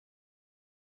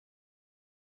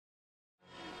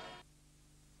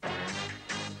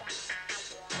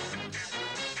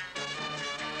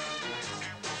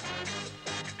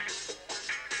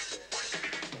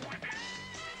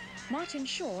Martin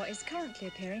Shaw is currently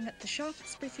appearing at the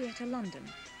Shaftesbury Theatre, London.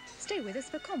 Stay with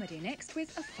us for comedy next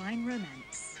with A Fine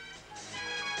Romance.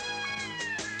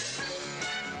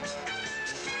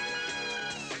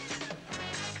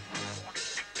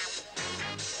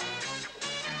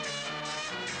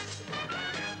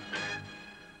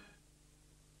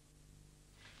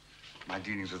 My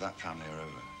dealings with that family are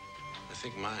over. I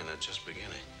think mine are just beginning.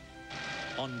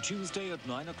 On Tuesday at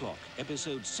 9 o'clock,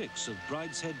 episode 6 of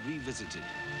Brideshead Revisited.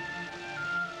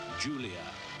 Julia.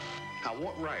 Now,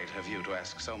 what right have you to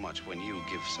ask so much when you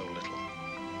give so little?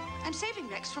 I'm saving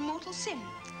Rex from mortal sin.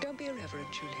 Don't be irreverent,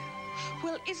 Julia.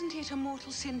 Well, isn't it a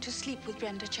mortal sin to sleep with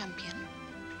Brenda Champion?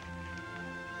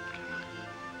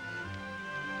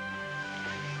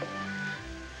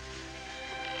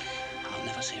 I'll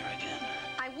never see her again.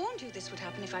 I warned you this would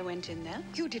happen if I went in there.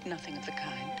 You did nothing of the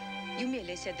kind. You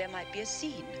merely said there might be a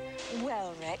scene.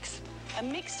 Well, Rex, a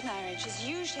mixed marriage is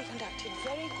usually conducted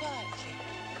very quietly.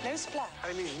 No splash.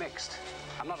 I mean mixed.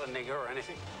 I'm not a nigger or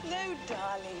anything. No,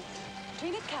 darling.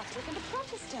 Between a Catholic and a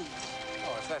Protestant.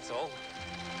 Oh, if that's all,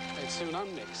 they'd soon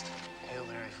unmixed. Hail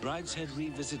Mary. Brideshead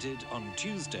Revisited on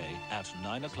Tuesday at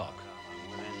 9 o'clock.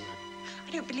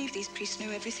 I don't believe these priests know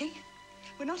everything.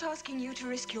 We're not asking you to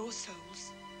risk your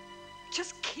souls.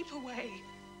 Just keep away.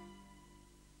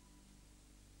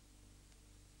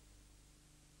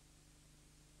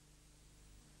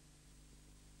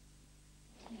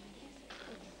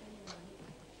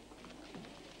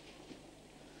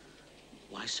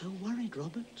 Why so worried,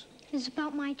 Robert? It's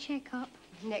about my checkup.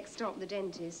 Next stop, the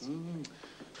dentist.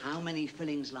 How many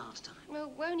fillings last time?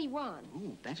 Well, only one.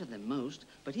 Oh, better than most,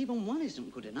 but even one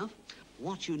isn't good enough.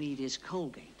 What you need is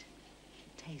Colgate.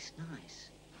 It tastes nice.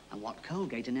 And what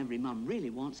Colgate and every mum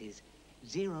really wants is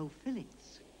 0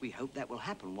 fillings. We hope that will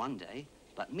happen one day,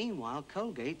 but meanwhile,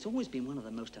 Colgate's always been one of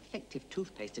the most effective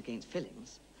toothpaste against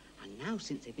fillings. And now,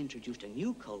 since they've introduced a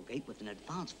new Colgate with an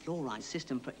advanced fluoride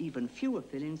system for even fewer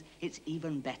fillings, it's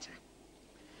even better.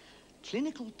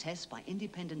 Clinical tests by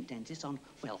independent dentists on,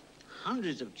 well,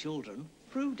 hundreds of children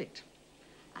proved it.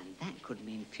 And that could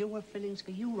mean fewer fillings for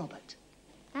you, Robert.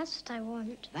 That's what I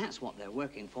want. That's what they're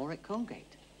working for at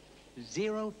Colgate.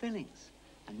 0 fillings.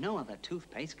 And no other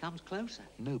toothpaste comes closer.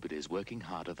 Nobody's working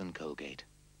harder than Colgate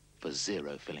for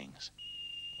 0 fillings.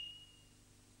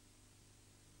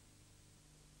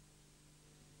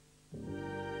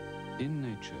 In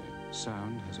nature,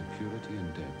 sound has a purity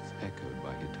and depth echoed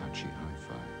by Hitachi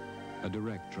Hi-Fi. A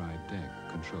direct drive deck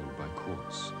controlled by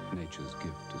quartz, nature's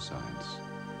gift to science.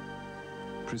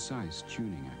 Precise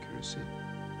tuning accuracy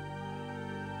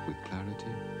with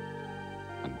clarity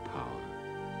and power.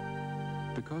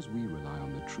 Because we rely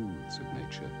on the truths of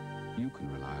nature, you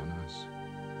can rely on us.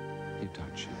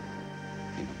 Hitachi.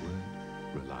 In a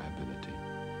word, reliability.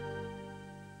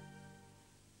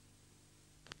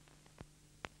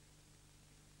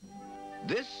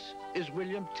 This is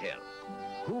William Tell,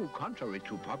 who, contrary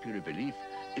to popular belief,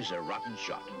 is a rotten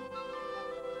shot.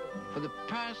 For the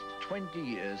past 20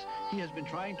 years, he has been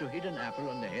trying to hit an apple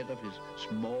on the head of his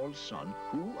small son,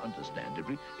 who,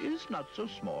 understandably, is not so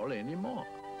small anymore.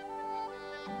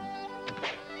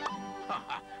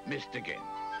 Ha! Missed again.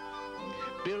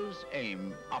 Bill's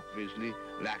aim obviously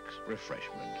lacks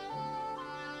refreshment.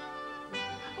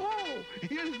 Oh,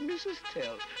 here's Mrs.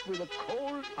 Tell with a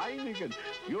cold Heineken,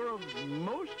 Europe's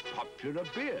most popular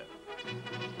beer.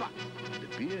 But the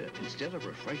beer, instead of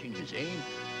refreshing his aim,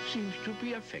 seems to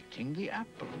be affecting the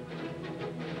apple.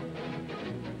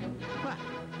 Well,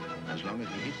 as long as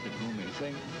he hits the blooming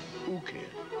thing, who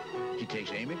cares? He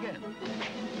takes aim again.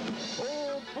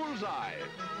 Oh, bullseye!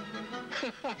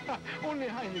 Only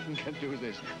Heineken can do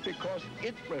this, because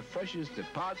it refreshes the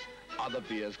parts other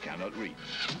beers cannot reach.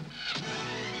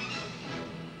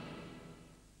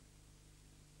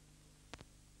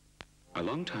 A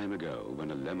long time ago,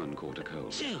 when a lemon caught a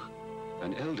cold,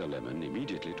 an elder lemon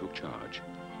immediately took charge.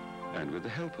 And with the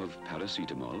help of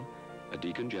paracetamol, a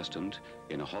decongestant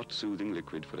in a hot, soothing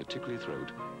liquid for a tickly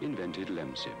throat, invented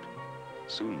Lemsip.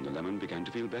 Soon the lemon began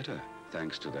to feel better,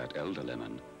 thanks to that elder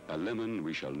lemon, a lemon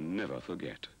we shall never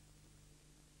forget.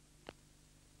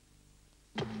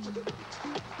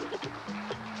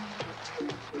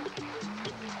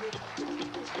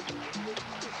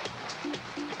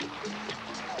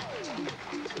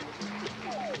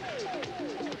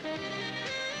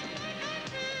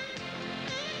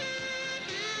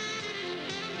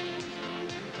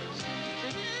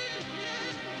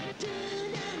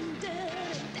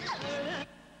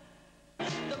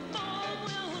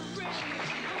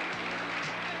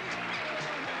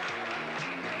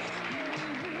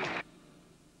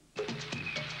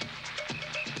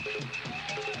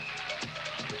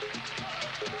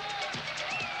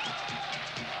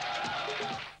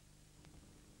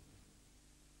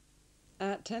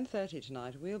 10:30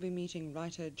 tonight, we'll be meeting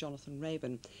writer Jonathan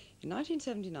Rayburn. In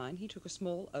 1979, he took a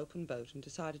small open boat and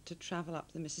decided to travel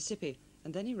up the Mississippi,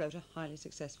 and then he wrote a highly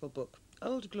successful book,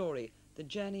 Old Glory, The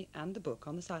Journey and the Book,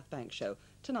 on the South Bank Show,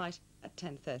 tonight at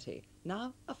 10:30.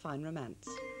 Now, A Fine Romance.